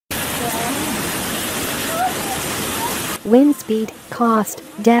Wind speed, cost,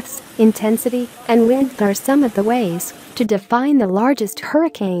 depths, intensity, and width are some of the ways to define the largest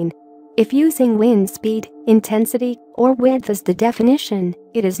hurricane. If using wind speed, intensity, or width as the definition,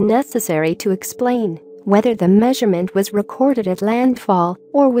 it is necessary to explain whether the measurement was recorded at landfall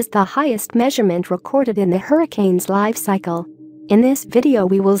or was the highest measurement recorded in the hurricane's life cycle. In this video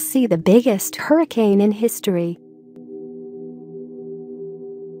we will see the biggest hurricane in history.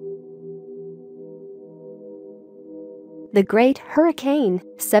 The Great Hurricane,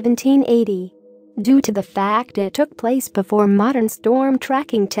 1780. Due to the fact it took place before modern storm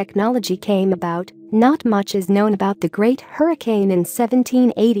tracking technology came about, not much is known about the Great Hurricane in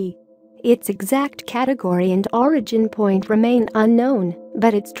 1780. Its exact category and origin point remain unknown,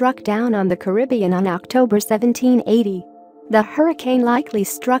 but it struck down on the Caribbean on October 1780. The hurricane likely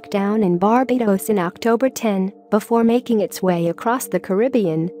struck down in Barbados in October 10, before making its way across the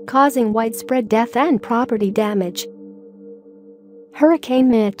Caribbean, causing widespread death and property damage. Hurricane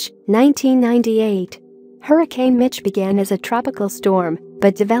Mitch, 1998. Hurricane Mitch began as a tropical storm,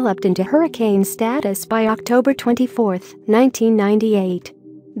 but developed into hurricane status by October 24, 1998.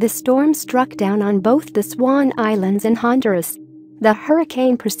 The storm struck down on both the Swan Islands and Honduras. The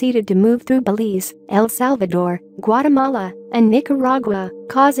hurricane proceeded to move through Belize, El Salvador, Guatemala, and Nicaragua,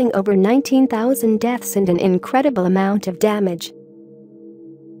 causing over 19,000 deaths and an incredible amount of damage.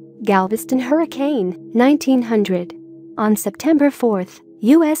 Galveston Hurricane, 1900. On September 4,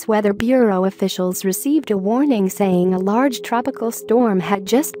 U.S. Weather Bureau officials received a warning saying a large tropical storm had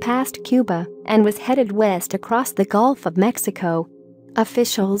just passed Cuba and was headed west across the Gulf of Mexico.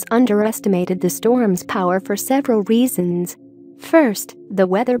 Officials underestimated the storm's power for several reasons. First, the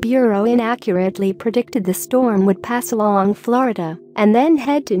Weather Bureau inaccurately predicted the storm would pass along Florida and then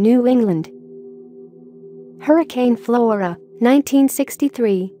head to New England. Hurricane Flora,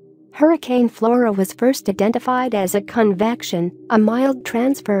 1963. Hurricane Flora was first identified as a convection, a mild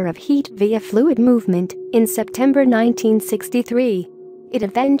transfer of heat via fluid movement, in September 1963. It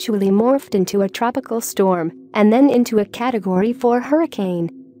eventually morphed into a tropical storm and then into a Category 4 hurricane.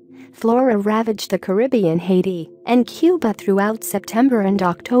 Flora ravaged the Caribbean, Haiti, and Cuba throughout September and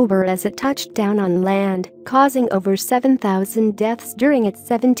October as it touched down on land, causing over 7,000 deaths during its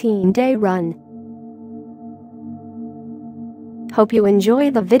 17-day run. Hope you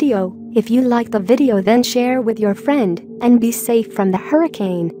enjoy the video. If you like the video then share with your friend and be safe from the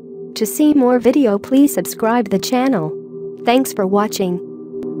hurricane. To see more video please subscribe the channel. Thanks for watching.